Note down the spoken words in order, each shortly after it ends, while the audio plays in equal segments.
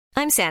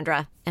I'm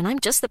Sandra, and I'm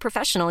just the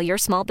professional your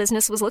small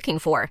business was looking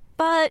for.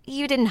 But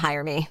you didn't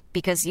hire me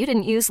because you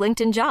didn't use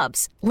LinkedIn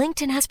Jobs.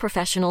 LinkedIn has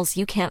professionals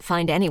you can't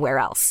find anywhere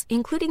else,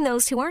 including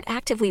those who aren't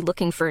actively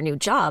looking for a new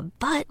job,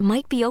 but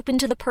might be open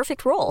to the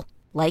perfect role,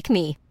 like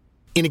me.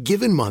 In a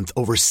given month,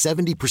 over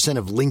 70%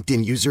 of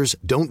LinkedIn users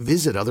don't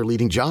visit other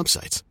leading job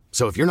sites.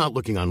 So if you're not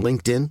looking on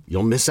LinkedIn,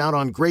 you'll miss out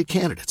on great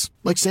candidates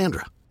like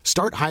Sandra.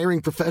 Start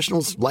hiring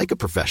professionals like a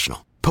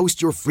professional.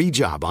 Post your free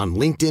job on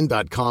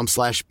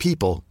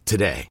linkedin.com/people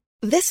today.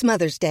 This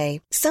Mother's Day,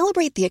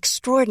 celebrate the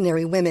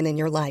extraordinary women in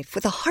your life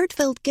with a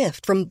heartfelt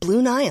gift from Blue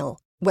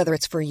Nile. Whether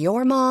it's for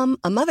your mom,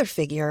 a mother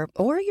figure,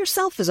 or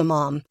yourself as a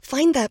mom,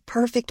 find that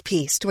perfect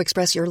piece to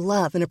express your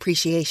love and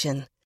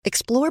appreciation.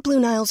 Explore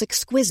Blue Nile's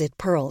exquisite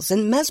pearls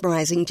and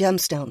mesmerizing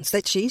gemstones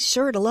that she's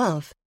sure to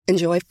love.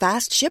 Enjoy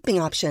fast shipping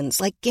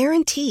options like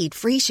guaranteed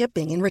free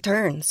shipping and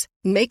returns.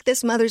 Make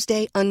this Mother's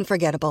Day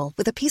unforgettable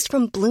with a piece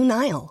from Blue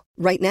Nile.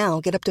 Right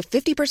now, get up to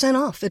 50%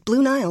 off at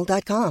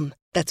BlueNile.com.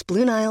 That's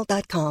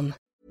BlueNile.com.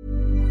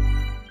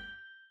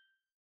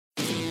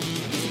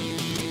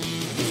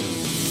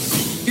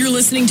 You're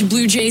listening to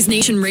Blue Jays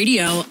Nation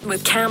Radio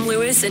with Cam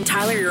Lewis and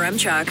Tyler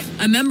Yaremchuk,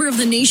 a member of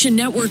the Nation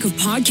Network of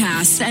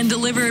podcasts and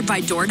delivered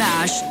by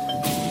DoorDash.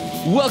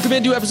 Welcome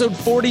into episode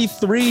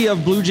 43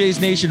 of Blue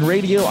Jays Nation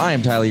Radio. I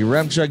am Tyler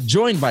Yaremchuk,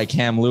 joined by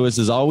Cam Lewis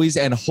as always.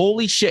 And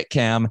holy shit,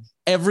 Cam,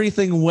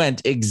 everything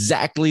went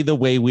exactly the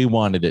way we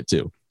wanted it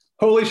to.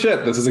 Holy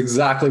shit, this is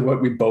exactly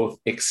what we both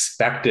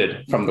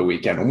expected from the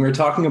weekend. When we were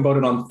talking about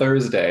it on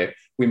Thursday,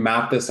 we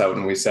mapped this out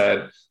and we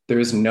said, there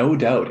is no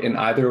doubt in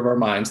either of our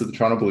minds that the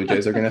Toronto Blue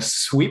Jays are going to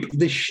sweep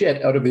the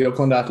shit out of the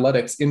Oakland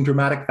Athletics in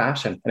dramatic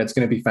fashion. And it's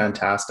going to be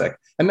fantastic.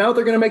 And now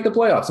they're going to make the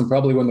playoffs and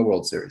probably win the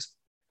World Series.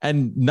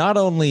 And not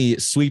only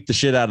sweep the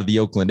shit out of the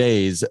Oakland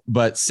A's,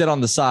 but sit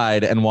on the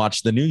side and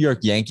watch the New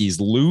York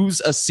Yankees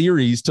lose a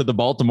series to the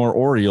Baltimore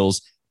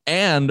Orioles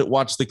and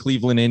watch the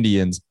Cleveland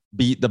Indians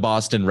beat the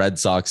Boston Red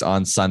Sox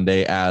on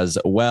Sunday as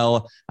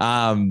well.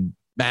 Man,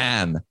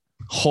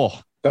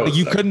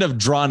 you couldn't have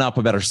drawn up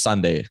a better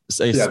Sunday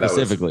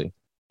specifically.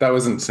 That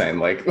was insane.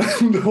 Like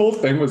the whole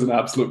thing was an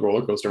absolute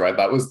roller coaster ride.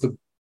 That was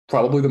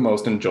probably the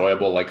most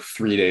enjoyable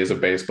 3 days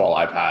of baseball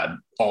I've had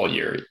all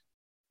year.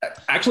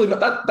 Actually,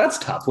 that's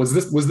tough. Was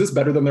this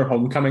better than their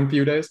homecoming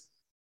few days?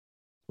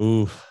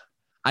 Ooh,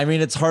 I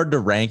mean, it's hard to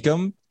rank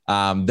them.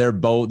 They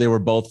were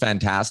both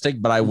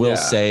fantastic, but I will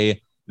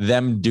say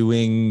them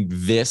doing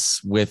this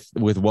with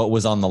what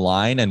was on the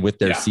line and with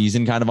their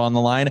season kind of on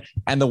the line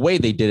and the way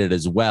they did it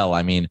as well.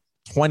 I mean,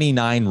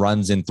 29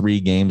 runs in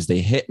 3 games. They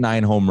hit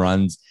 9 home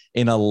runs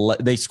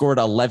they scored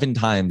 11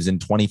 times in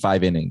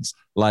 25 innings.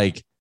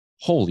 Like,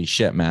 holy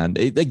shit, man.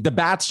 The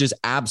bats just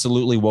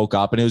absolutely woke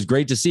up and it was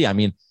great to see. I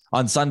mean,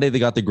 on Sunday, they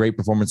got the great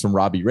performance from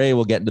Robbie Ray.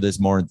 We'll get into this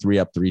more in 3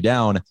 up, 3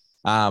 down.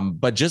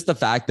 But just the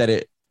fact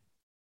that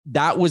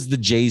that was the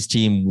Jays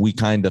team we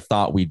kind of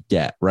thought we'd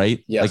get,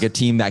 right? Yes. Like a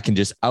team that can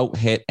just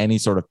out-hit any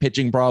sort of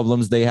pitching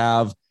problems they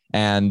have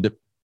and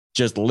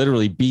just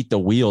literally beat the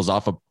wheels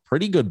off a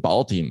pretty good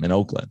ball team in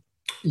Oakland.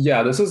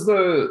 Yeah,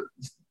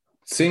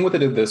 seeing what they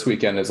did this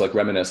weekend is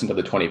reminiscent of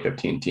the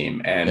 2015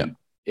 team. And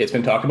it's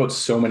been talked about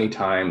so many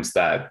times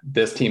that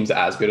this team's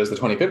as good as the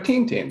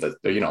 2015 team.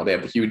 That, they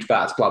have huge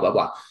bats, blah, blah,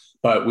 blah.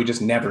 But we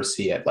just never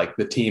see it.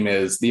 The team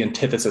is the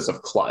antithesis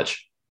of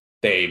clutch.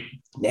 They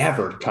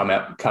never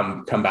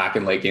come back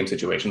in late game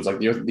situations.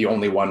 The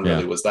only one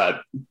really was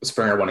that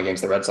Springer won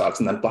against the Red Sox,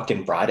 and then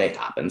fucking Friday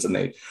happens, and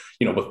they,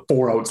 with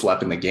 4 outs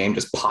left in the game,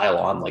 just pile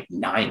on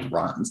 9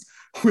 runs,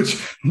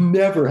 which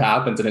never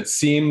happens. And it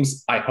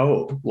seems, I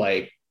hope,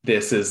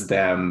 this is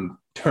them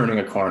turning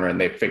a corner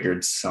and they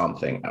figured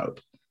something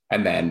out.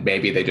 And then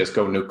maybe they just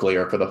go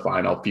nuclear for the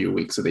final few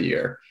weeks of the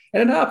year,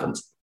 and it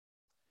happens.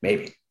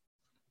 Maybe.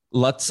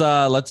 Let's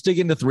dig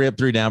into 3 up,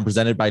 3 down,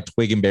 presented by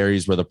Twig and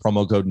Berries, where the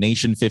promo code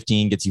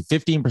Nation15 gets you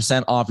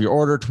 15% off your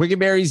order.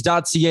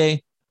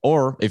 twigandberries.ca.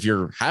 Or if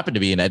you happen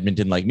to be in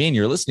Edmonton like me and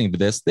you're listening to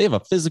this, they have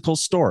a physical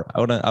store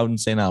out in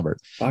St. Albert.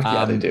 Fuck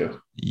yeah, they do.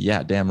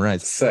 Yeah, damn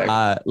right. Sick.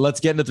 Let's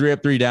get into 3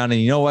 up, 3 down.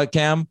 And you know what,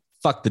 Cam?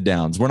 Fuck the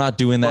downs. We're not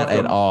doing that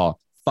at all.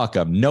 Fuck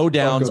them. No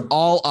downs.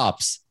 All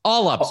ups.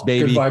 All ups,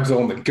 baby. Good vibes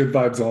only. Good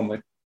vibes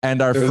only.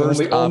 And our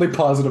only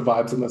positive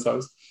vibes in this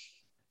house.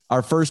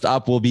 Our first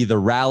up will be the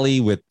rally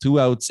with 2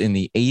 outs in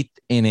the 8th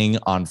inning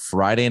on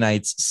Friday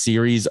night's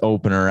series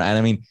opener. And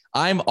I mean,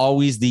 I'm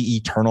always the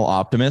eternal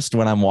optimist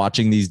when I'm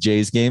watching these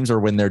Jays games or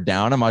when they're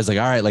down. I'm always all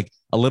right,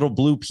 a little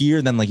bloop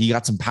here. Then you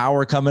got some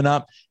power coming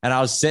up. And I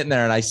was sitting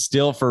there and I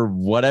still, for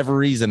whatever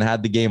reason,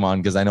 had the game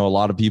on because I know a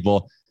lot of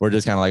people were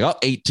just kind of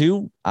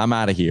 8-2, I'm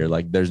out of here.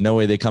 There's no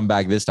way they come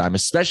back this time,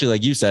 especially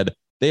like you said,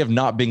 they have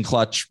not been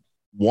clutch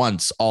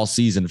once all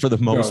season for the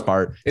most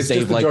part. It's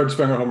just the George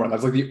Springer home run.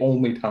 That's the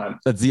only time.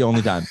 That's the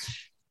only time.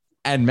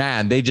 And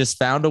man, they just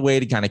found a way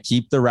to kind of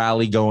keep the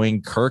rally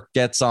going. Kirk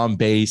gets on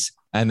base,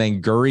 and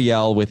then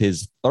Gurriel with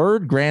his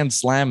 3rd grand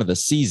slam of the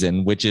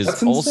season, which is that's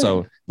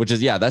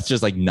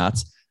just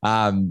nuts.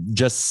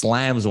 Just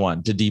slams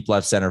one to deep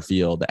left center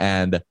field.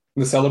 And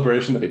the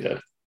celebration that he did,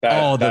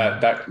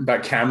 that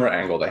camera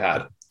angle they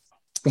had.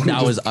 when that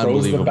he was just throws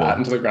unbelievable. the bat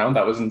into the ground.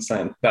 That was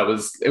insane.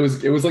 It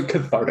was like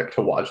cathartic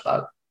to watch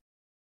that.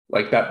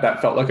 Like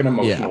that felt like an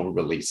emotional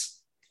release.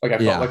 Like I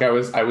felt like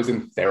I was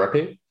in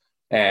therapy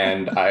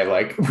and I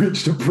like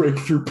reached a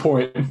breakthrough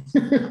point.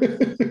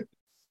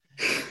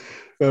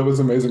 That was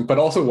amazing. But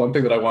also one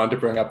thing that I wanted to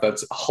bring up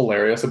that's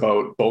hilarious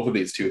about both of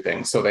these two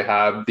things. So they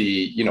have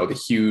the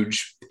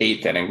huge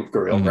 8th inning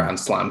Gurriel grand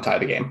slam tie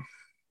the game.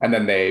 And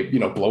then they,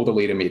 blow the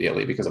lead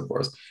immediately because of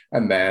course.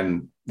 And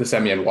then the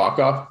Semien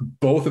walk-off.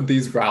 Both of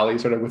these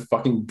rallies started with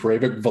fucking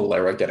Breivik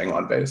Valera getting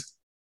on base.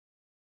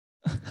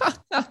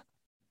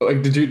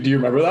 Like, do you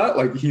remember that?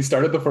 Like, he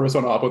started the first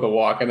one off with a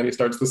walk, and then he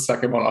starts the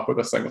second one off with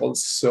a single.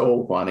 It's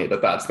so funny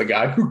that's the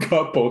guy who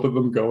got both of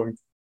them going.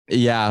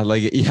 Yeah,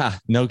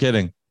 no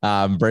kidding.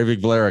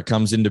 Breivik Valera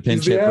comes into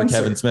pinch hit for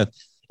Kevin Smith.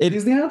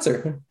 He's the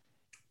answer.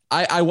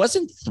 I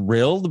wasn't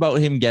thrilled about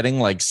him getting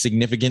like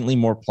significantly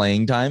more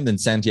playing time than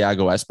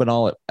Santiago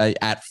Espinal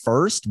at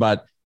first,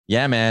 but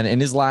yeah, man, in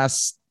his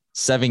last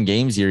 7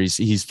 games here,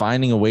 he's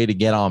finding a way to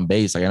get on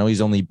base. Like, I know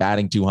he's only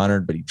batting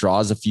 200, but he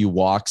draws a few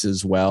walks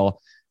as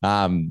well.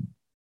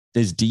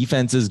 His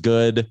defense is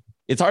good.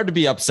 It's hard to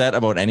be upset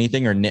about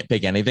anything or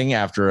nitpick anything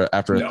after a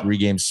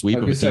 3-game sweep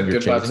of a team you're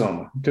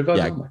chasing. Good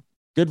vibes only.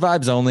 Good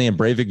vibes only. And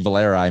Breivik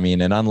Valera, I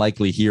mean, an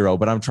unlikely hero,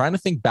 but I'm trying to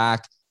think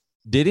back.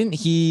 Didn't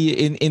he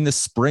in the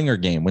Springer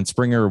game when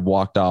Springer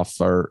walked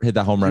off or hit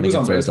that home run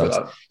against the Red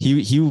Sox?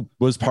 He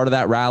was part of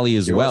that rally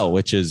as well,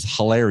 which is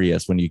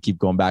hilarious when you keep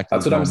going back.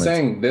 That's what I'm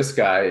saying. This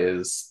guy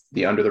is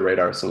the under the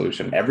radar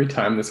solution. Every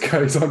time this guy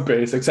is on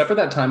base, except for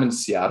that time in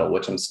Seattle,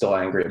 which I'm still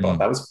angry about.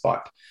 That was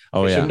fucked.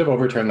 They shouldn't have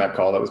overturned that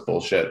call. That was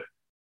bullshit.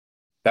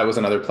 That was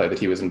another play that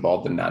he was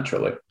involved in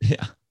naturally.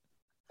 Yeah.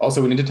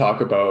 Also, we need to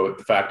talk about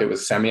the fact it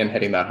was Semien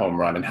hitting that home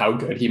run and how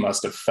good he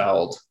must have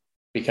felt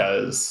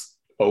because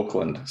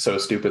Oakland so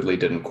stupidly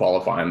didn't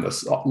qualify him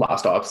this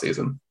last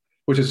offseason,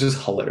 which is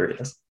just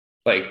hilarious.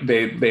 Like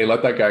they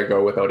let that guy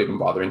go without even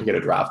bothering to get a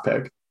draft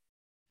pick.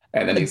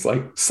 And then he's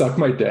like, suck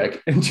my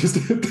dick, and just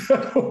hit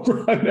that home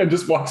run and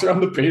just walks around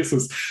the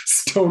bases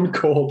stone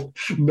cold,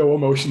 no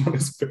emotion on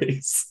his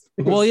face.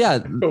 Well, yeah.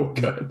 So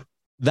good.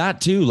 That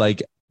too,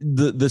 like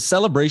the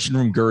celebration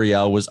from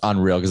Gurriel was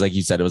unreal because like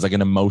you said, it was like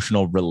an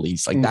emotional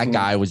release. Like that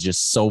guy was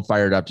just so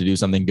fired up to do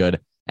something good.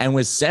 And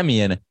with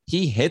Semien,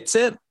 he hits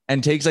it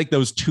and takes like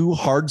those 2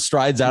 hard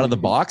strides out of the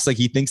box. Like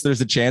he thinks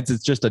there's a chance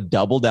it's just a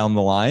double down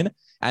the line.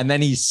 And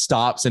then he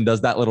stops and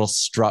does that little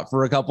strut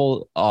for a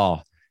couple.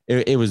 Oh,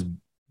 it was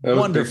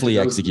wonderfully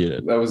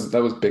executed. That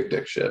was big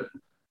dick shit.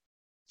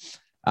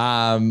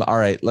 All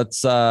right,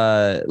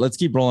 let's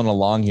keep rolling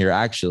along here.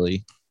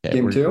 Actually,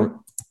 Game 2.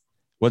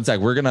 One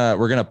sec. We're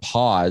gonna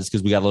pause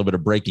because we got a little bit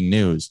of breaking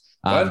news.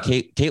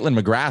 Caitlin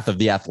McGrath of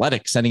The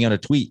Athletic sending out a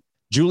tweet.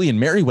 Julian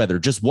Merryweather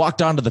just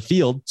walked onto the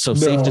field, so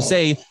safe to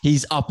say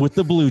he's up with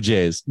the Blue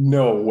Jays.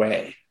 No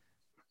way.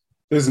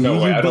 There's no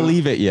way. I don't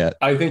believe it yet.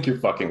 I think you're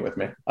fucking with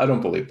me. I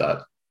don't believe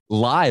that.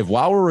 Live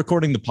while we're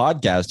recording the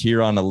podcast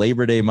here on a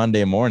Labor Day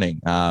Monday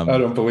morning. I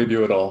don't believe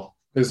you at all.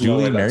 There's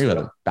Julian no way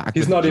Merryweather back.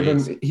 He's not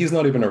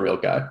even a real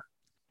guy.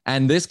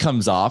 And this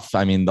comes off.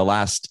 I mean, the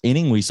last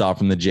inning we saw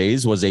from the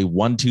Jays was a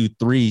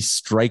 1-2-3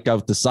 strike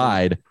out the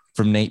side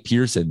from Nate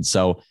Pearson.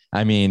 So,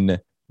 I mean,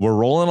 we're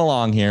rolling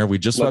along here. We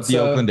just swept the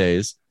Oakland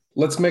A's.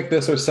 Let's make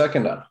this our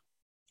second up.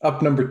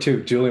 Up number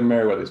 2, Julian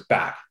Merryweather's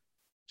back.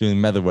 Julian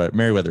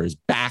Merryweather is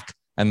back.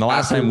 And the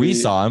last time we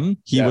saw him,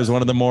 he was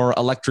one of the more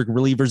electric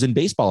relievers in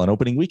baseball on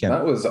opening weekend.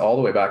 That was all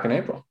the way back in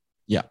April.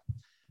 Yeah.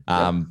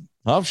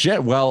 Oh,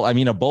 shit. Well, I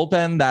mean, a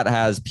bullpen that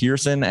has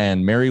Pearson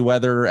and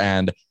Merryweather,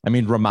 and I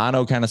mean,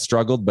 Romano kind of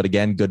struggled, but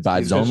again, good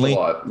vibes only.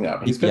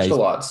 He's pitched a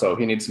lot, so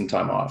he needs some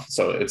time off.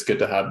 So it's good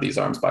to have these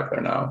arms back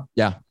there now.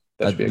 Yeah.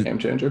 That should be a game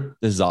changer.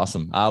 This is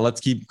awesome.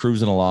 Let's keep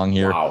cruising along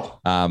here.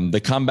 Wow.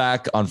 The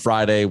comeback on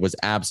Friday was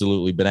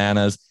absolutely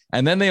bananas.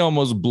 And then they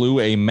almost blew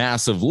a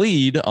massive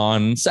lead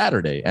on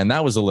Saturday. And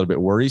that was a little bit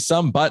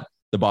worrisome. But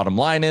the bottom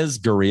line is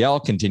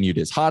Gurriel continued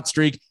his hot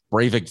streak.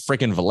 Breivik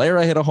freaking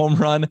Valera hit a home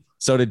run.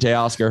 So did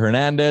Teoscar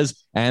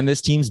Hernandez. And this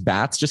team's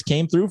bats just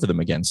came through for them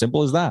again.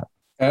 Simple as that.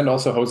 And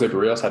also Jose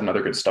Barrios had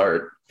another good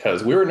start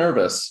because we were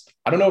nervous.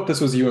 I don't know if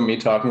this was you and me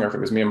talking or if it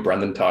was me and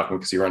Brendan talking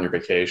because you were on your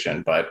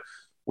vacation, but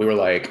we were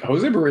like,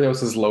 Jose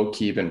Barrios has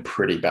low-key been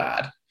pretty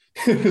bad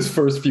in his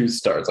first few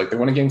starts. Like the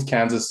one against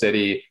Kansas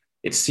City,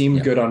 it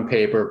seemed good on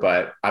paper,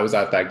 but I was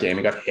at that game.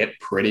 He got hit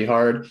pretty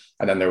hard.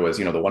 And then there was,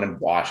 the one in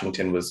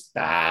Washington was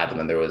bad. And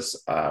then there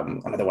was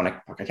another one,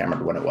 I can't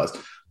remember when it was.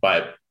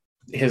 But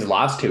his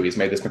last 2, he's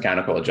made this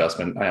mechanical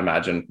adjustment. I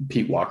imagine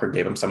Pete Walker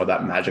gave him some of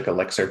that magic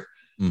elixir.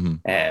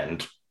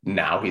 And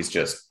now he's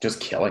just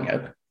killing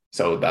it.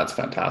 So that's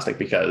fantastic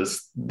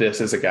because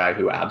this is a guy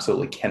who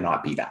absolutely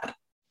cannot be bad.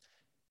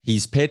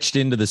 He's pitched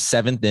into the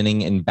 7th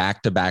inning in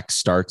back-to-back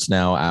starts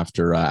now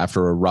after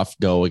a rough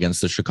go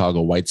against the Chicago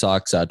White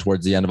Sox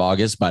towards the end of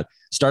August. But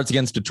starts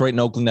against Detroit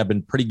and Oakland have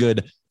been pretty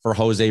good for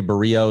Jose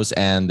Barrios,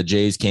 and the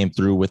Jays came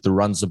through with the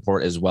run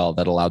support as well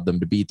that allowed them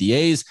to beat the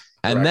A's.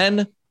 And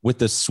then with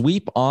the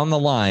sweep on the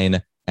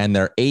line and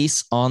their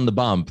ace on the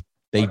bump,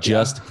 they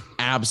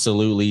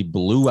absolutely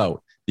blew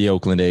out the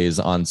Oakland A's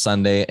on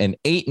Sunday, an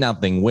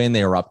 8-0 win.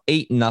 They were up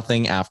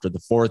 8-0 after the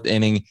fourth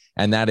inning.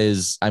 And that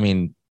is, I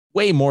mean,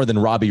 way more than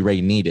Robbie Ray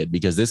needed,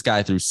 because this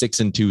guy threw 6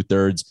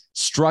 2/3,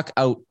 struck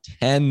out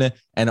 10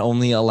 and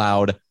only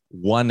allowed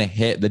 1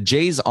 hit. The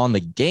Jays on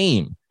the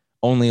game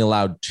only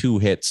allowed 2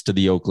 hits to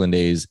the Oakland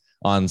A's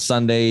on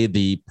Sunday.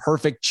 The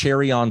perfect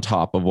cherry on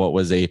top of what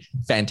was a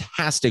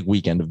fantastic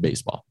weekend of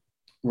baseball.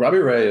 Robbie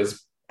Ray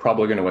is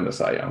probably going to win the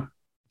Cy Young.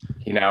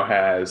 He now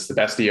has the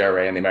best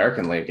ERA in the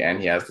American League,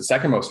 and he has the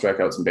second most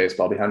strikeouts in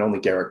baseball behind only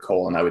Garrett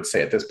Cole. And I would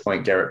say at this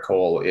point, Garrett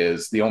Cole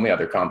is the only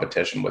other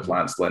competition with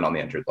Lance Lynn on the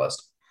injured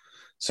list.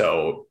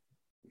 So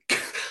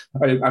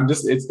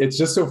it's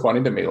just so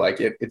funny to me. Like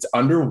it's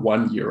under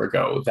 1 year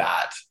ago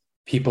that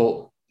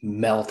people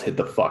melted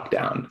the fuck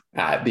down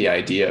at the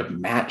idea of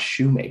Matt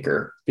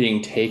Shoemaker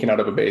being taken out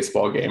of a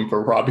baseball game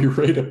for Robbie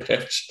Ray to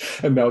pitch.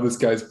 And now this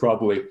guy's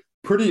probably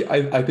pretty,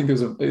 I think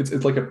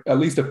it's like at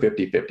least a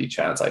 50-50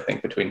 chance, I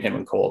think, between him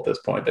and Cole at this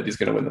point that he's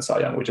going to win the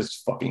Cy Young, which is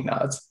fucking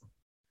nuts.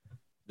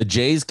 The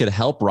Jays could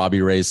help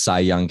Robbie Ray's Cy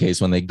Young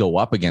case when they go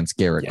up against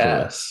Garrett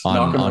Cole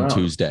on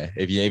Tuesday.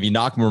 If you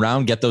knock him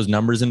around, get those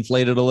numbers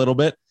inflated a little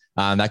bit,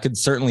 that could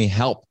certainly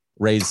help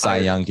Ray's Cy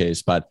Young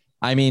case. But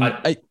I mean,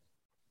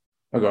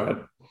 go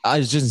ahead. I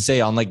was just gonna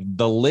say, on like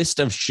the list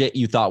of shit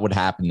you thought would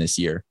happen this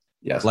year,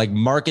 yes, like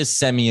Marcus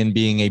Semien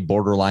being a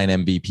borderline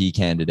MVP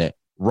candidate,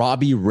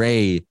 Robbie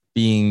Ray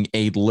being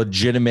a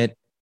legitimate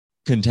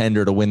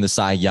contender to win the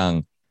Cy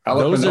Young.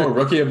 Alek Manoah,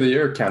 Rookie of the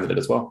Year candidate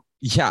as well.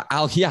 Yeah,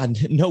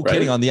 no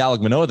kidding on the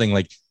Alek Manoah thing.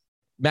 Like,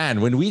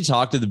 man, when we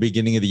talked at the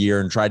beginning of the year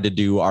and tried to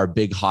do our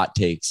big hot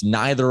takes,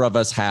 neither of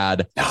us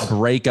had a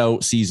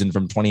breakout season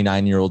from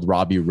 29-year-old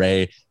Robbie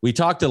Ray. We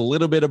talked a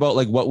little bit about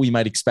like what we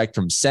might expect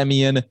from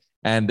Semien.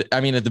 And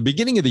I mean, at the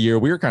beginning of the year,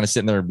 we were kind of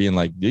sitting there being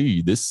like,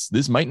 dude,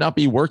 this might not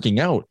be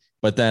working out.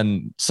 But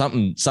then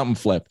something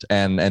flipped.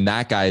 And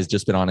that guy has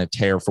just been on a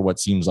tear for what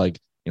seems like,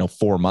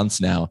 4 months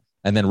now.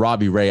 And then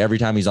Robbie Ray, every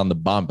time he's on the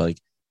bump, like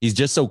he's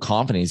just so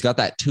confident. He's got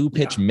that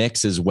 2-pitch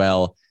mix as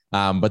well.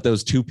 But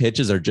those 2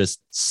 pitches are just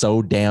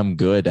so damn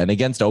good. And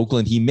against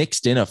Oakland, he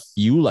mixed in a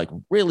few like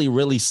really,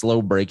 really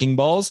slow breaking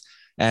balls.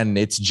 And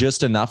it's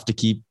just enough to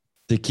keep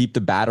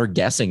the batter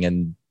guessing.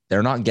 And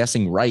they're not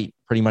guessing right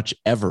pretty much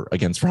ever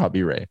against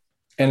Robbie Ray.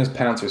 And his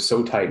pants are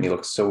so tight and he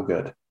looks so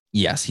good.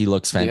 Yes, he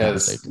looks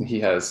fantastic. He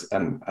has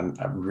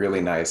a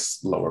really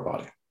nice lower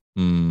body.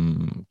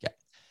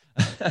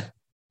 Yeah.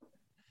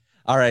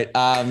 All right.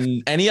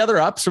 Any other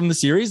ups from the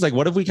series? Like,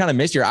 what have we kind of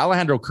missed here?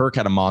 Alejandro Kirk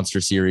had a monster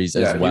series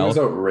as well. He was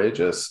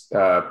outrageous.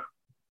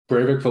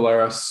 Breivik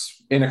Valera,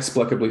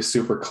 inexplicably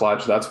super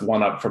clutch. That's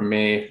one up from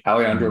me.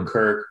 Alejandro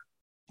Kirk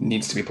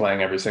needs to be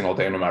playing every single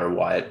day, no matter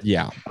what.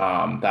 Yeah.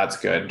 That's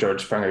good.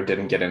 George Springer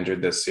didn't get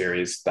injured this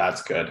series.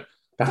 That's good.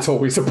 That's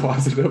always a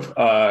positive.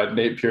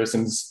 Nate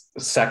Pearson's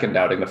second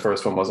outing, the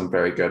first one wasn't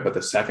very good, but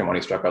the second one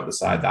he struck out the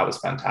side, that was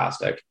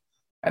fantastic.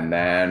 And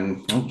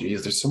then,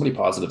 there's so many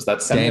positives.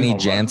 That's Danny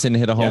Jansen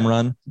hit a home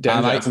run.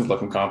 Danny Jansen's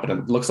looking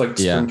competent. Looks like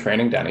spring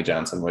training Danny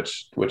Jansen,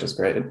 which is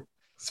great.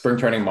 Spring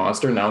training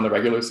monster now in the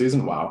regular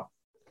season. Wow.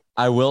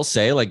 I will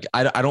say, like,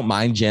 I don't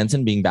mind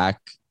Jansen being back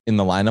in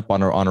the lineup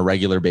on a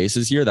regular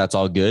basis here. That's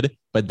all good,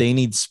 but they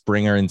need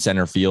Springer in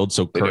center field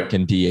so Kirk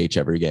can DH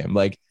every game.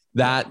 Like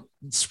that,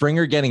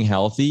 Springer getting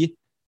healthy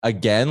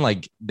again,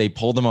 like they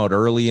pulled him out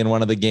early in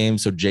one of the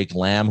games. So Jake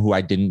Lamb, who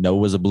I didn't know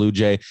was a Blue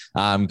Jay,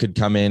 could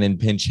come in and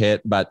pinch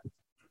hit, but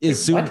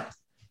is soon. What?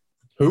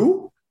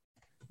 Who?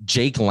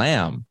 Jake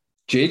Lamb.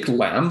 Jake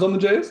Lamb's on the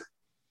Jays?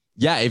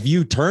 Yeah. If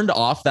you turned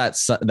off that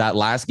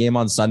last game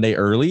on Sunday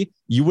early,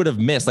 you would have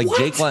missed. Like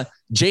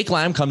Jake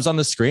Lamb comes on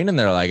the screen and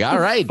they're like, all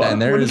right,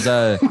 and there's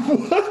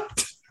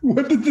what?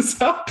 When did this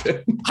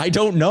happen? I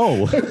don't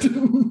know. I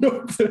didn't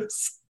know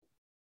this.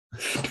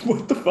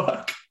 What the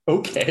fuck?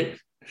 Okay.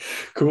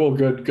 Cool.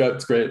 Good.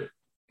 That's great.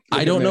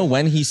 I don't know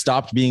when he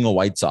stopped being a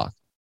White Sox.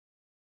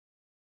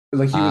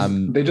 Like he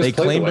was, they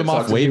claimed him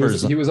off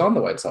waivers. He was on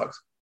the White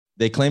Sox.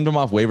 They claimed him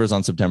off waivers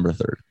on September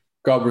 3rd.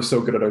 God, we're so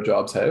good at our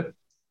jobs. Hey,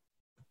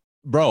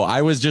 bro,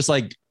 I was just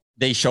like,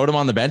 they showed him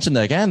on the bench and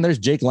they're like, and there's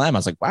Jake Lamb. I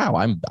was like, wow,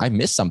 I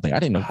missed something. I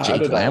didn't know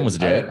Jake Lamb was a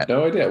Jay. I had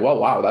no idea. Well,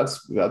 wow.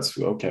 That's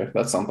okay.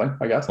 That's something,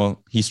 I guess.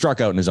 Well, he struck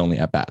out in his only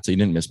at bat, so he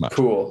didn't miss much.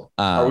 Cool.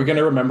 Are we going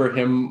to remember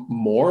him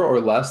more or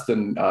less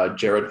than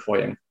Jared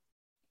Hoying?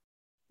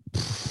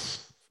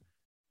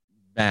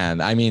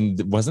 Man, I mean,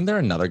 wasn't there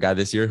another guy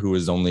this year who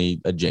was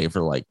only a J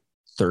for like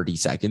 30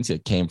 seconds? He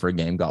came for a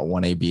game, got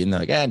 1 AB, and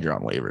they're like, and you're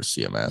on waivers.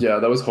 See you, man. Yeah,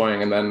 that was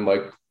Hoying. And then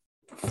like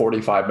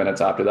 45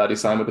 minutes after that, he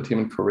signed with the team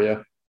in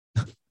Korea.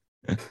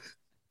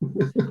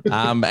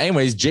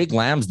 Anyways, Jake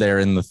Lamb's there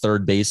in the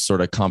third base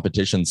sort of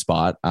competition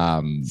spot.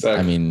 I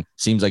mean,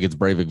 seems like it's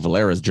Breivik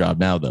Valera's job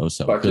now, though.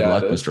 So good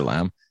luck, Mr.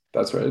 Lamb.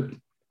 That's right.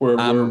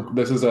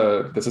 This is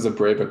a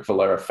Breivik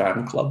Valera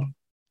fan club.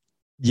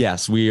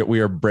 Yes, we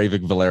are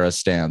Breivik Valera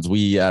stans. Or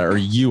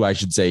you, I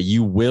should say,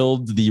 you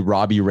willed the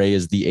Robbie Ray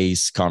as the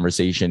ace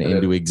conversation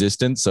into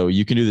existence. So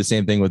you can do the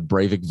same thing with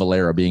Breivik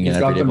Valera being an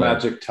everyday player. He's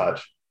got the magic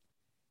touch.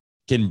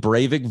 Can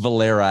Breivik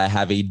Valera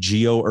have a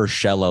Gio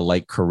Urshela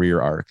like career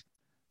arc?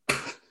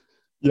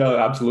 Yeah,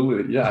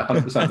 absolutely. Yeah,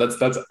 100%.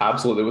 That's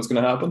absolutely what's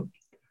going to happen.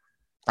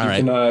 All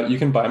right. You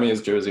can buy me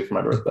his jersey for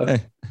my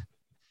birthday.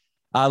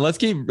 Let's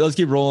keep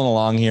rolling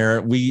along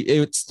here.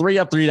 It's 3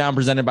 up, 3 down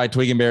presented by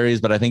Twig and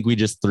Berries, but I think we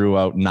just threw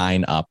out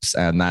 9 ups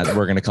and that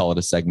we're going to call it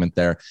a segment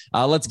there.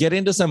 Let's get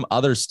into some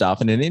other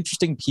stuff and an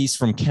interesting piece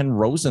from Ken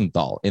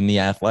Rosenthal in The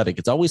Athletic.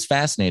 It's always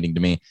fascinating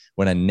to me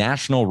when a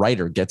national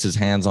writer gets his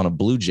hands on a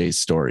Blue Jays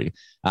story.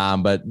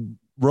 But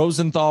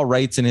Rosenthal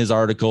writes in his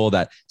article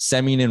that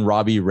Semien and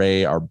Robbie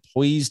Ray are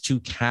poised to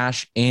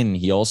cash in.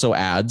 He also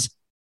adds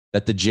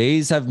that the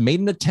Jays have made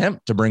an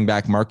attempt to bring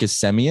back Marcus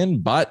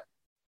Semien, but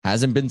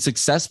hasn't been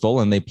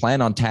successful, and they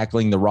plan on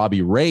tackling the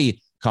Robbie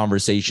Ray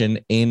conversation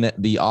in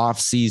the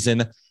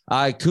offseason.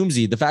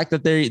 Coombsy, the fact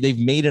that they've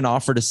made an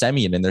offer to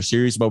Semien and they're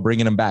serious about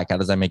bringing him back, how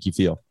does that make you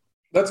feel?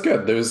 That's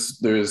good.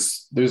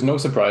 There's no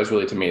surprise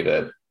really to me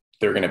that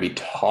they're going to be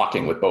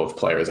talking with both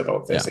players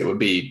about this. Yeah. It would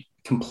be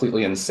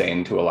completely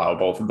insane to allow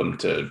both of them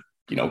to,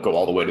 go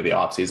all the way to the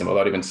offseason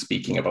without even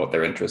speaking about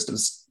their interest in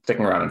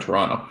sticking around in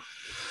Toronto.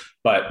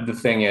 But the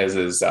thing is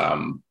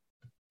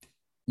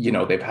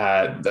they've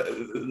had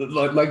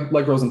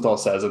like Rosenthal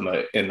says in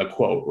the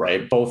quote,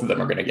 right? Both of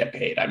them are going to get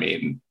paid. I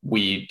mean,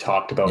 we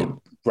talked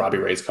about Robbie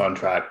Ray's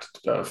contract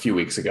a few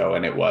weeks ago,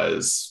 and it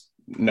was,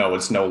 no,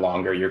 it's no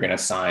longer. You're going to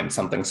sign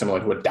something similar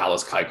to what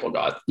Dallas Keuchel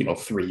got,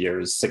 3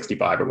 years,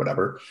 65 or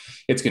whatever.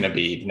 It's going to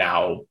be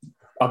now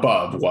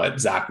above what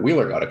Zach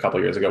Wheeler got a couple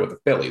years ago with the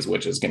Phillies,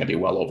 which is going to be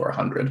well over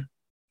 100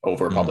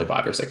 over probably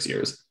 5 or 6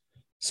 years.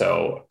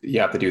 So you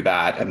have to do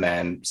that. And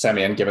then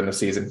Semien, given the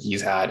season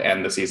he's had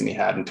and the season he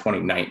had in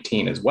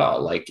 2019 as well,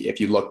 like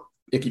if you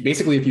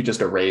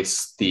just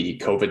erase the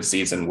COVID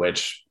season,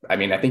 which I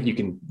mean, I think you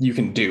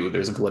can do,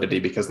 there's a validity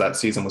because that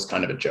season was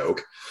kind of a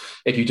joke.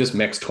 If you just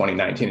mix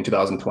 2019 and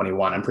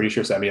 2021, I'm pretty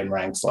sure Semien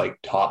ranks like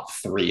top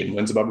 3 in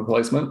wins above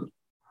replacement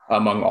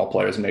among all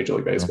players in Major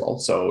League Baseball.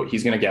 So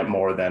he's going to get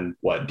more than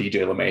what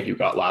DJ LeMahieu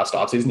got last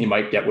offseason. He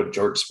might get what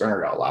George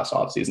Springer got last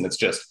offseason. It's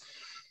just,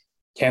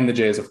 can the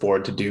Jays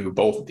afford to do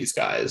both of these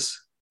guys?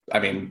 I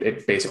mean,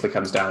 it basically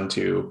comes down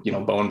to,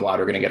 Bo and Vlad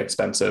are going to get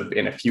expensive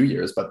in a few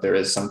years, but there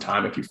is some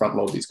time if you front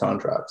load these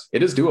contracts.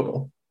 It is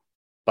doable.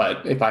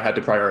 But if I had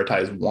to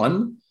prioritize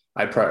one,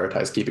 I'd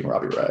prioritize keeping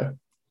Robbie Ray.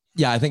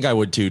 Yeah, I think I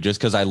would too, just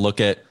because I look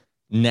at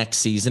next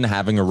season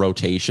having a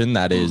rotation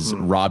that is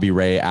Robbie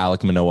Ray,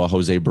 Alek Manoah,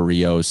 Jose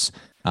Barrios,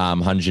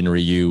 Hyun-Jin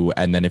Ryu,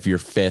 and then if your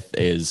 5th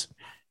is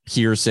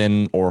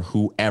Pearson or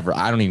whoever,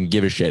 I don't even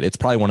give a shit. It's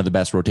probably one of the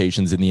best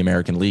rotations in the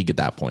American League at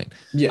that point.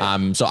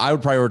 Yeah. So I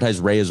would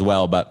prioritize Ray as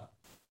well, but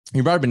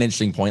you brought up an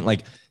interesting point.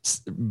 Like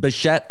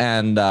Bichette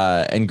and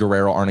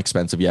Guerrero aren't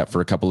expensive yet for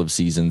a couple of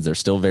seasons. They're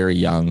still very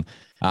young.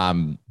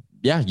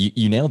 Yeah,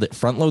 you nailed it.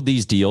 Front load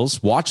these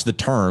deals. Watch the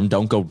term.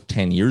 Don't go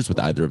 10 years with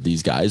either of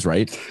these guys,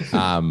 right?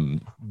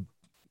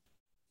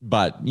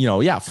 But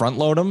front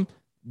load them.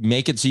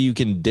 Make it so you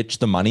can ditch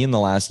the money in the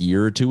last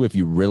year or two if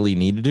you really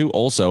needed to.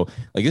 Also,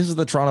 like, this is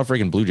the Toronto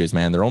freaking Blue Jays,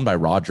 man. They're owned by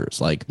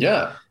Rogers. Like,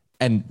 yeah.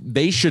 And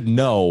they should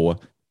know.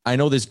 I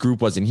know this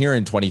group wasn't here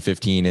in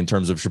 2015 in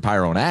terms of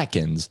Shapiro and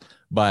Atkins,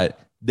 but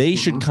they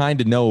should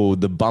kind of know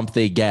the bump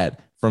they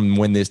get from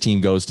when this team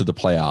goes to the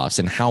playoffs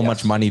and how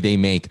much money they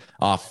make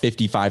off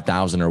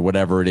 55,000 or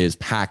whatever it is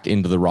packed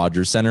into the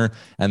Rogers Center.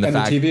 And the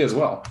TV as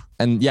well.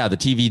 And yeah, the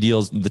TV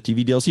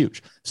deal's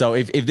huge. So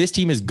if this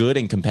team is good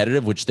and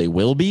competitive, which they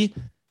will be,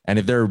 and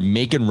if they're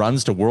making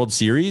runs to World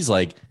Series,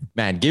 like,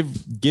 man,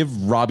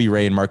 give Robbie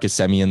Ray and Marcus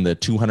Semien the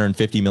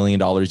 $250 million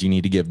you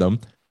need to give them.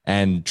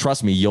 And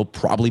trust me, you'll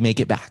probably make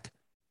it back.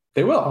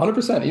 They will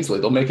 100% easily.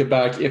 They'll make it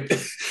back.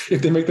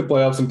 If they make the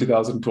playoffs in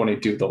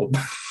 2022, they'll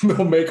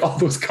make all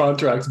those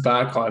contracts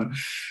back on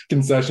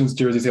concessions,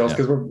 jersey sales.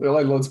 Because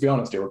let's be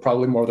honest here, we're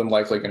probably more than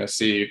likely going to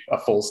see a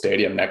full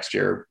stadium next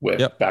year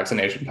with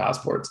vaccination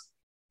passports.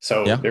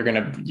 So they're going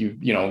to,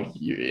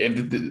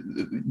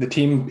 the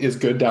team is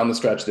good down the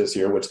stretch this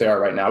year, which they are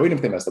right now. Even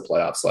if they miss the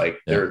playoffs,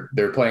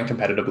 they're playing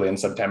competitively in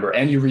September,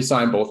 and you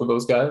re-sign both of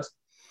those guys,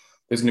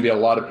 there's going to be a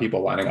lot of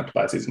people lining up to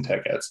buy season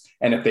tickets.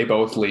 And if they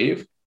both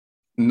leave,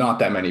 not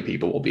that many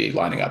people will be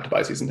lining up to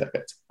buy season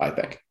tickets, I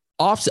think.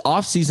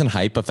 Off-season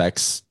hype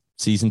affects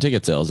season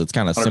ticket sales. It's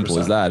kind of simple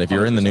as that. If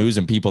you're in the news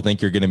and people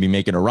think you're going to be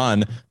making a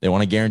run, they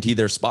want to guarantee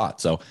their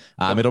spot. So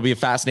it'll be a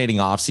fascinating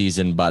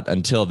offseason. But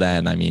until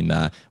then, I mean,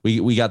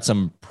 we got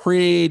some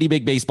pretty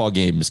big baseball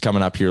games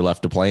coming up here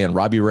left to play. And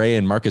Robbie Ray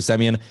and Marcus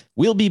Semien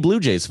will be Blue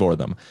Jays for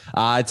them.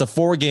 It's a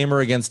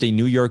 4-gamer against a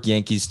New York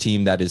Yankees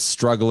team that is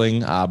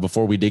struggling.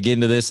 Before we dig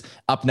into this,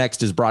 up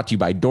next is brought to you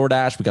by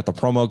DoorDash. We got the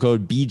promo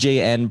code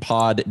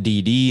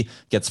BJNPodDD.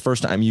 Gets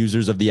first-time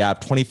users of the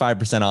app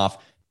 25%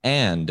 off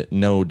and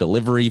no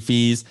delivery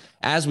fees.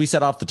 As we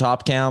set off the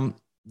top, Cam,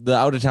 the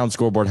out-of-town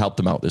scoreboard helped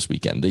them out this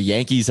weekend. The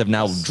Yankees have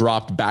now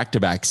dropped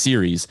back-to-back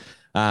series.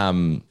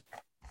 And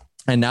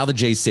now the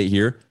Jays sit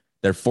here.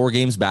 They're 4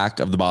 games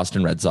back of the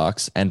Boston Red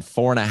Sox and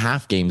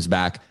 4.5 games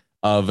back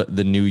of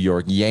the New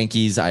York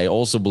Yankees. I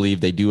also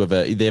believe they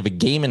have a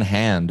game in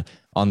hand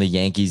on the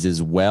Yankees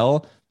as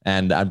well.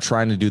 And I'm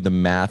trying to do the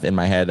math in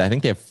my head. I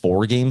think they have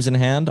 4 games in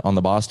hand on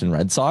the Boston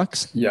Red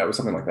Sox. Yeah, it was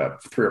something like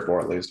that. 3 or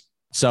 4 at least.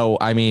 So,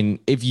 I mean,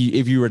 if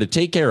you were to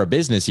take care of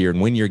business here and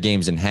win your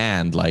games in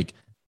hand, like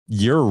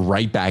you're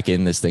right back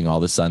in this thing all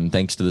of a sudden,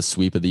 thanks to the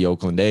sweep of the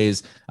Oakland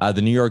A's.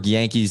 The New York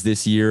Yankees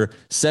this year,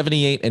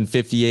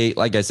 78-58.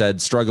 Like I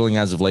said, struggling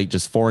as of late,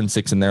 just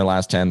 4-6 in their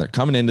last 10. They're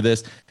coming into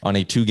this on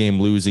a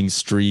 2-game losing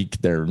streak.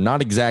 They're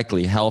not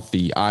exactly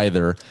healthy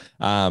either.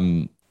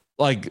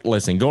 Like,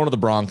 listen, going to the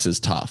Bronx is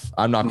tough.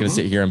 I'm not going to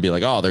sit here and be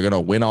like, oh, they're going to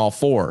win all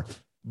 4.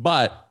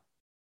 But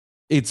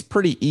it's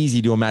pretty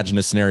easy to imagine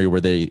a scenario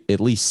where they at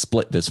least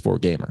split this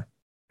 4-gamer.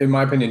 In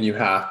my opinion,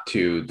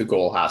 the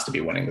goal has to be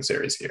winning the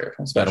series here.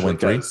 Better win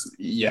 3?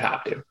 You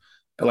have to.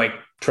 Like,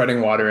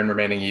 treading water and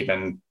remaining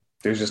even,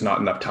 there's just not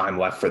enough time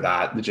left for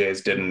that. The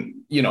Jays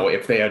didn't,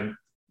 if they had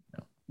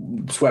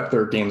swept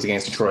their games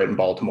against Detroit and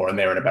Baltimore and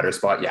they were in a better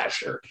spot, yeah,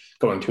 sure.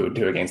 Going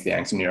 2-2 against the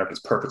Yankees in New York is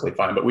perfectly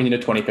fine. But we need a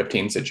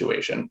 2015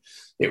 situation.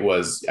 It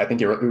was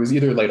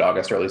either late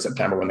August or early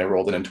September when they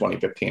rolled in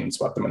 2015 and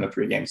swept them in a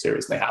 3-game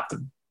series. And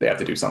they have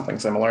to do something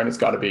similar, and it's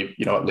got to be,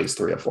 at least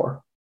 3 or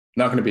 4.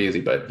 Not going to be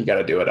easy, but you got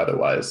to do it.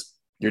 Otherwise,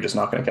 you're just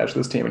not going to catch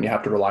this team, and you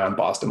have to rely on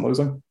Boston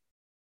losing.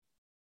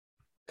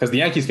 Because the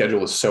Yankee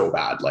schedule is so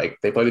bad. Like,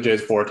 they play the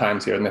Jays 4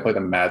 times here, and they play the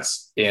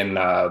Mets in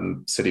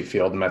Citi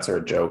Field. The Mets are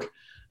a joke.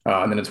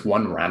 And then it's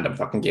 1 random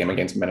fucking game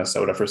against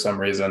Minnesota for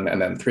some reason.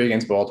 And then 3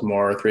 against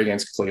Baltimore, 3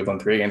 against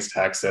Cleveland, 3 against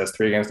Texas,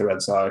 3 against the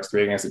Red Sox,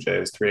 3 against the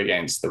Jays, 3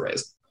 against the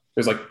Rays.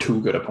 There's like 2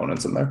 good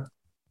opponents in there.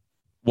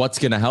 What's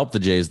going to help the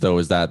Jays, though,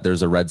 is that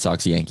there's a Red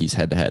Sox Yankees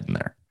head-to-head in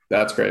there.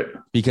 That's great.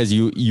 Because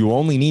you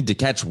only need to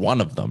catch one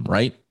of them,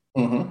 right?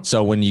 Mm-hmm.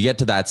 So when you get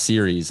to that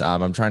series,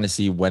 I'm trying to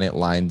see when it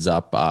lines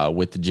up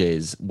with the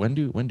Jays. When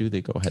do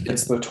they go ahead?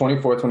 It's the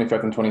 24th,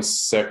 25th, and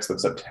 26th of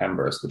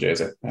September. So the Jays,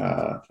 who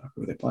are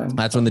they playing?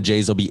 That's when the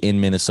Jays will be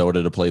in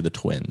Minnesota to play the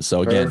Twins.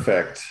 So again,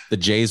 perfect. The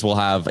Jays will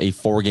have a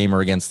 4-gamer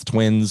against the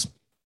Twins.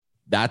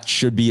 That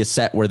should be a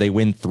set where they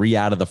win 3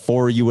 out of the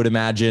 4, you would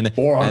imagine.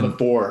 4 out of the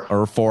 4.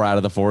 Or 4 out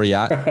of the 4,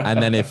 yeah.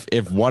 And then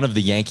if one of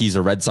the Yankees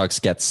or Red Sox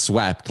gets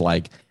swept,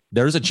 like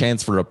there's a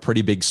chance for a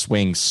pretty big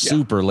swing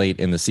super late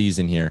in the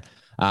season here.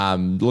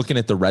 Looking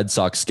at the Red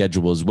Sox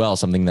schedule as well,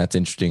 something that's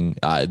interesting.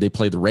 They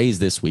play the Rays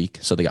this week.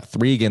 So they got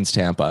 3 against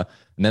Tampa,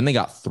 and then they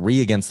got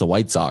 3 against the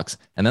White Sox,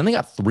 and then they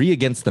got 3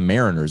 against the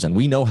Mariners. And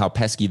we know how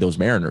pesky those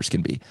Mariners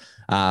can be.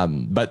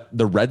 But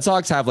the Red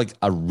Sox have like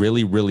a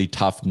really, really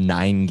tough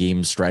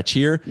 9-game stretch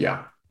here.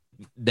 Yeah.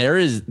 There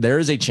is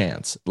a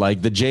chance.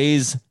 Like the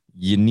Jays,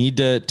 you need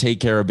to take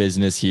care of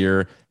business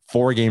here.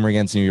 4-gamer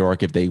against New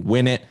York. If they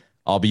win it,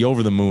 I'll be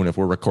over the moon if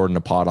we're recording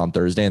a pod on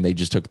Thursday and they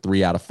just took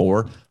 3 out of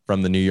 4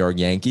 from the New York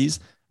Yankees.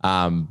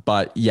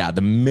 But yeah,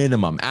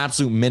 the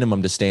absolute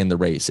minimum to stay in the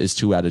race is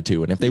 2 out of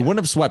 2. And if they wouldn't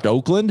have swept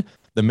Oakland,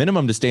 the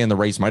minimum to stay in the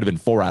race might have been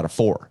 4 out of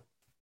 4.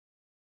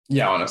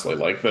 Yeah, honestly,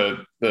 like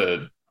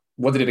the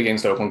what they did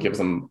against Oakland gives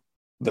them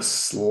the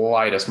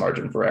slightest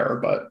margin for error.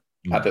 But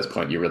at this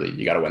point,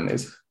 you got to win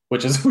these,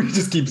 which is, we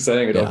just keep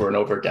saying it over and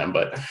over again,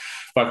 but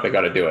fuck, they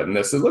got to do it. And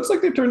it looks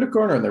like they've turned a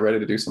corner and they're ready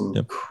to do some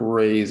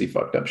crazy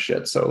fucked up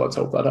shit. So let's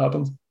hope that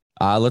happens.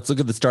 Let's look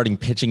at the starting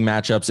pitching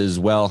matchups as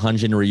well.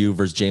 Hyun-Jin Ryu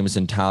versus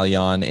Jameson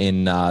Taillon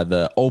in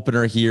the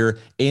opener here.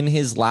 In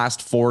his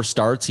last 4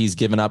 starts, he's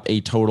given up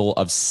a total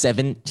of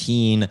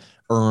 17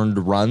 earned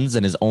runs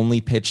and has only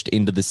pitched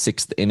into the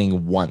 6th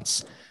inning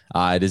once.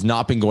 It has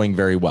not been going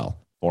very well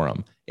for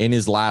him. In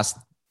his last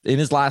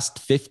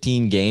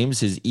 15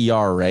 games, his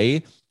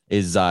ERA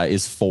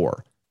is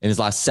 4. In his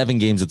last 7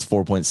 games, it's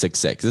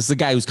 4.66. This is a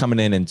guy who's coming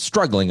in and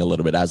struggling a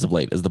little bit as of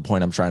late, is the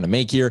point I'm trying to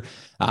make here.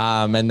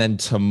 And then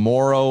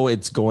tomorrow,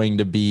 it's going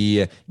to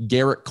be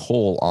Garrett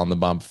Cole on the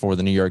bump for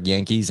the New York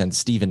Yankees and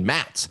Steven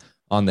Matz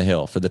on the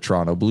hill for the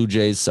Toronto Blue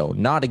Jays. So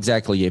not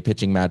exactly a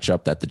pitching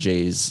matchup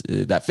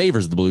that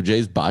favors the Blue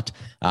Jays, but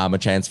a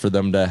chance for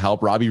them to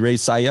help Robbie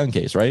Ray's Cy Young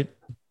case, right?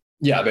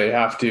 Yeah, they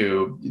got to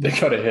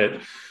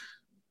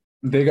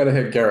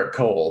hit Garrett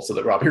Cole so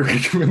that Robbie Ray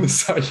can win the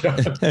Cy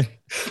Young.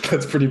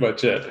 That's pretty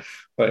much it.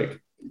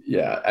 Like,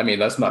 yeah, I mean,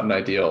 that's not an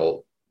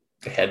ideal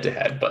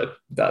head-to-head, but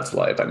that's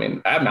life. I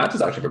mean, Matt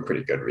has actually been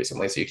pretty good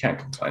recently, so you can't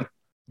complain.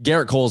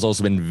 Garrett Cole's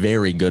also been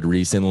very good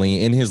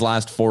recently. In his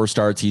last 4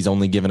 starts, he's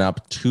only given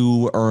up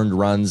 2 earned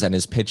runs and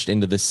has pitched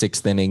into the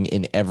 6th inning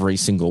in every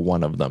single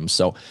one of them.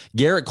 So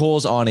Garrett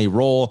Cole's on a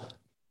roll.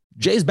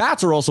 Jays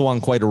bats are also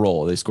on quite a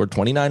roll. They scored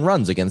 29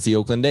 runs against the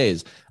Oakland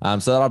A's. So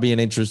that'll be an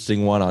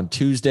interesting one on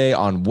Tuesday.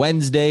 On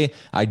Wednesday,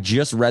 I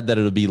just read that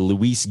it'll be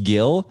Luis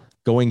Gil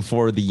going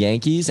for the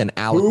Yankees and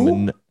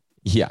Alec.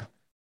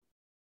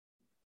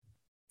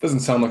 Doesn't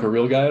sound like a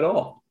real guy at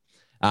all.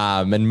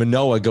 And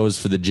Manoah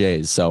goes for the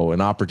Jays. So an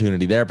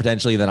opportunity there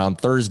potentially. Then on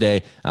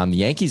Thursday, the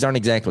Yankees aren't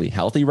exactly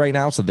healthy right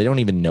now, so they don't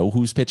even know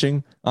who's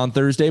pitching on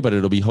Thursday, but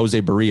it'll be Jose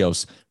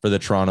Barrios for the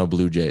Toronto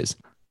Blue Jays.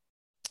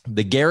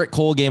 The Garrett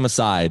Cole game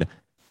aside,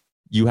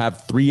 you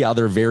have 3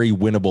 other very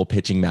winnable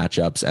pitching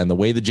matchups. And the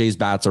way the Jays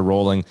bats are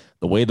rolling,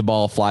 the way the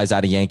ball flies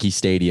out of Yankee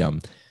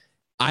Stadium,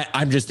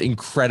 I'm just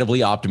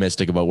incredibly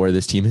optimistic about where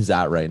this team is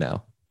at right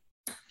now.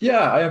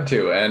 Yeah, I am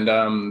too.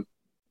 And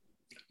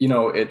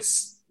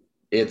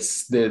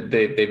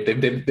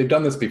they've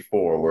done this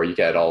before where you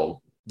get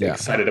all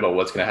excited about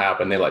what's going to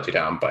happen. They let you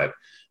down, but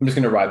I'm just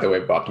going to ride the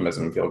wave of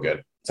optimism and feel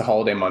good. It's a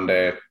holiday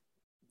Monday.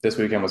 This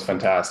weekend was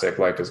fantastic.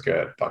 Life is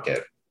good. Fuck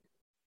it.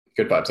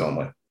 Good vibes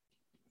only.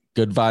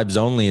 Good vibes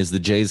only as the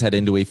Jays head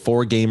into a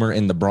 4-gamer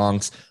in the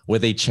Bronx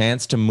with a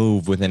chance to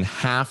move within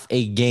half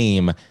a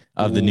game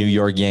of the New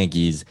York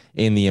Yankees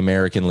in the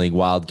American League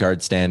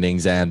wildcard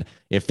standings. And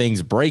if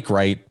things break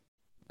right,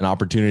 an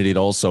opportunity to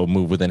also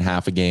move within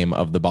half a game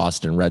of the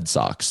Boston Red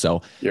Sox.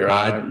 So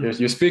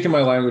you're speaking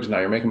my language now.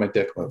 You're making my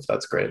dick move.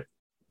 That's great.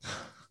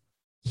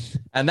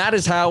 And that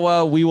is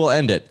how we will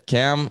end it.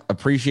 Cam,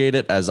 appreciate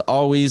it as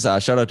always.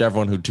 Shout out to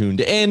everyone who tuned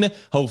in.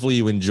 Hopefully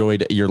you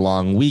enjoyed your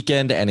long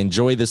weekend and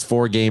enjoy this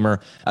 4-gamer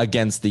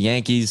against the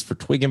Yankees. For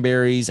Twig and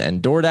Berries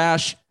and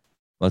DoorDash,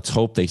 let's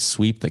hope they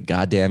sweep the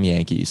goddamn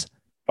Yankees.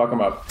 Fuck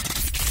them up.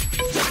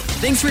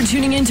 Thanks for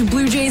tuning in to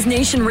Blue Jays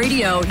Nation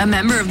Radio, a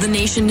member of the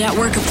Nation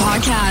Network of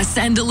podcasts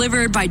and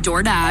delivered by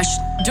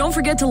DoorDash. Don't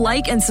forget to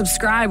like and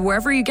subscribe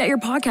wherever you get your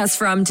podcasts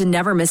from to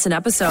never miss an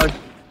episode.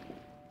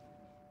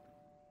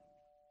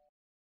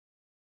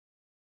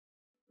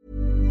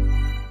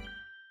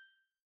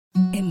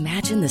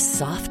 Imagine the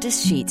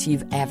softest sheets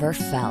you've ever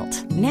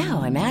felt.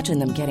 Now imagine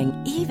them getting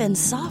even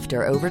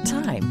softer over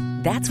time.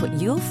 That's what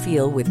you'll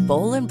feel with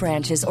Boll &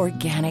 Branch's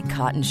organic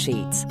cotton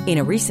sheets. In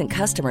a recent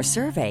customer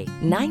survey,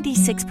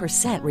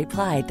 96%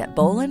 replied that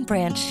Boll &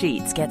 Branch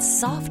sheets get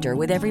softer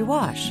with every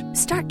wash.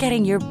 Start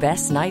getting your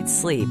best night's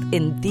sleep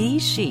in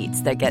these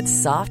sheets that get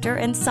softer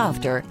and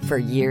softer for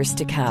years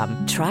to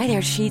come. Try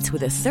their sheets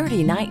with a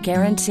 30-night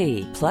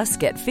guarantee. Plus,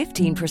 get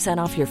 15%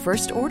 off your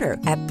first order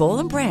at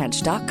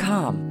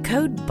bollandbranch.com.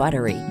 Code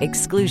BUTTERY.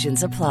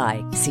 Exclusions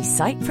apply. See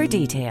site for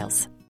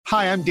details.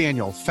 Hi, I'm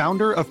Daniel,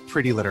 founder of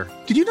Pretty Litter.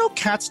 Did you know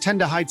cats tend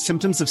to hide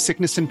symptoms of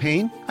sickness and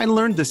pain? I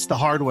learned this the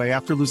hard way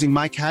after losing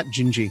my cat,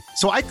 Gingy.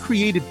 So I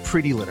created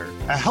Pretty Litter,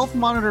 a health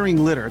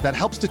monitoring litter that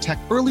helps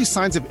detect early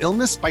signs of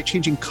illness by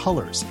changing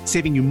colors,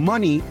 saving you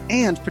money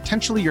and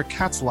potentially your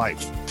cat's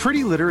life.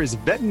 Pretty Litter is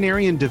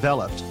veterinarian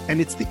developed,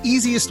 and it's the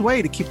easiest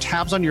way to keep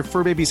tabs on your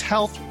fur baby's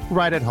health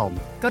right at home.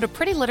 Go to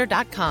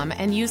prettylitter.com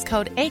and use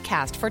code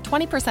ACAST for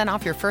 20%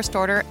 off your first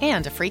order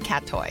and a free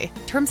cat toy.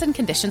 Terms and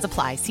conditions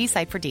apply. See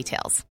site for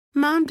details.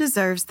 Mom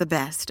deserves the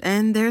best,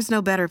 and there's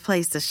no better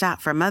place to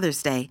shop for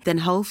Mother's Day than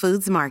Whole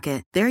Foods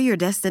Market. They're your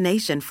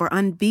destination for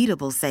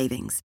unbeatable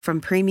savings, from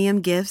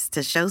premium gifts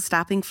to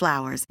show-stopping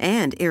flowers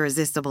and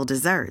irresistible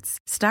desserts.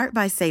 Start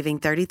by saving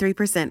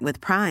 33% with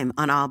Prime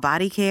on all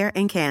body care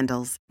and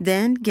candles.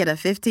 Then get a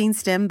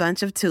 15-stem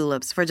bunch of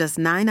tulips for just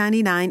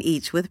 $9.99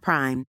 each with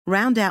Prime.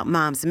 Round out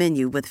Mom's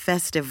menu with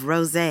festive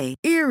rosé,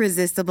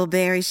 irresistible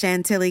berry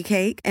chantilly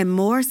cake, and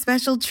more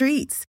special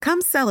treats.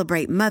 Come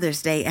celebrate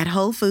Mother's Day at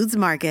Whole Foods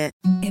Market.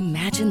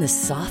 Imagine the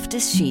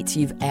softest sheets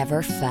you've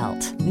ever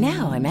felt.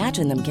 Now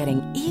imagine them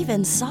getting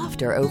even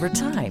softer over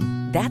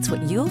time. That's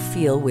what you'll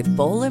feel with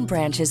Boll &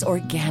 Branch's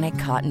organic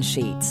cotton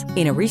sheets.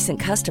 In a recent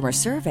customer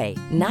survey,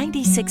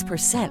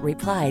 96%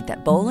 replied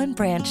that Boll &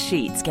 Branch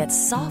sheets get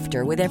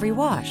softer with every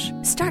wash.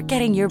 Start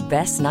getting your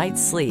best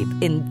night's sleep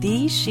in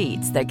these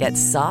sheets that get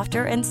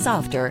softer and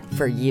softer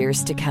for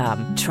years to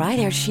come. Try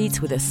their sheets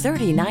with a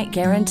 30-night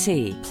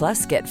guarantee.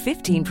 Plus, get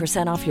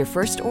 15% off your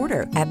first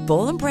order at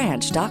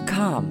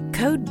bollandbranch.com.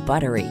 Code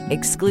BUTTERY.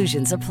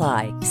 Exclusions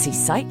apply. See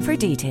site for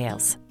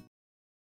details.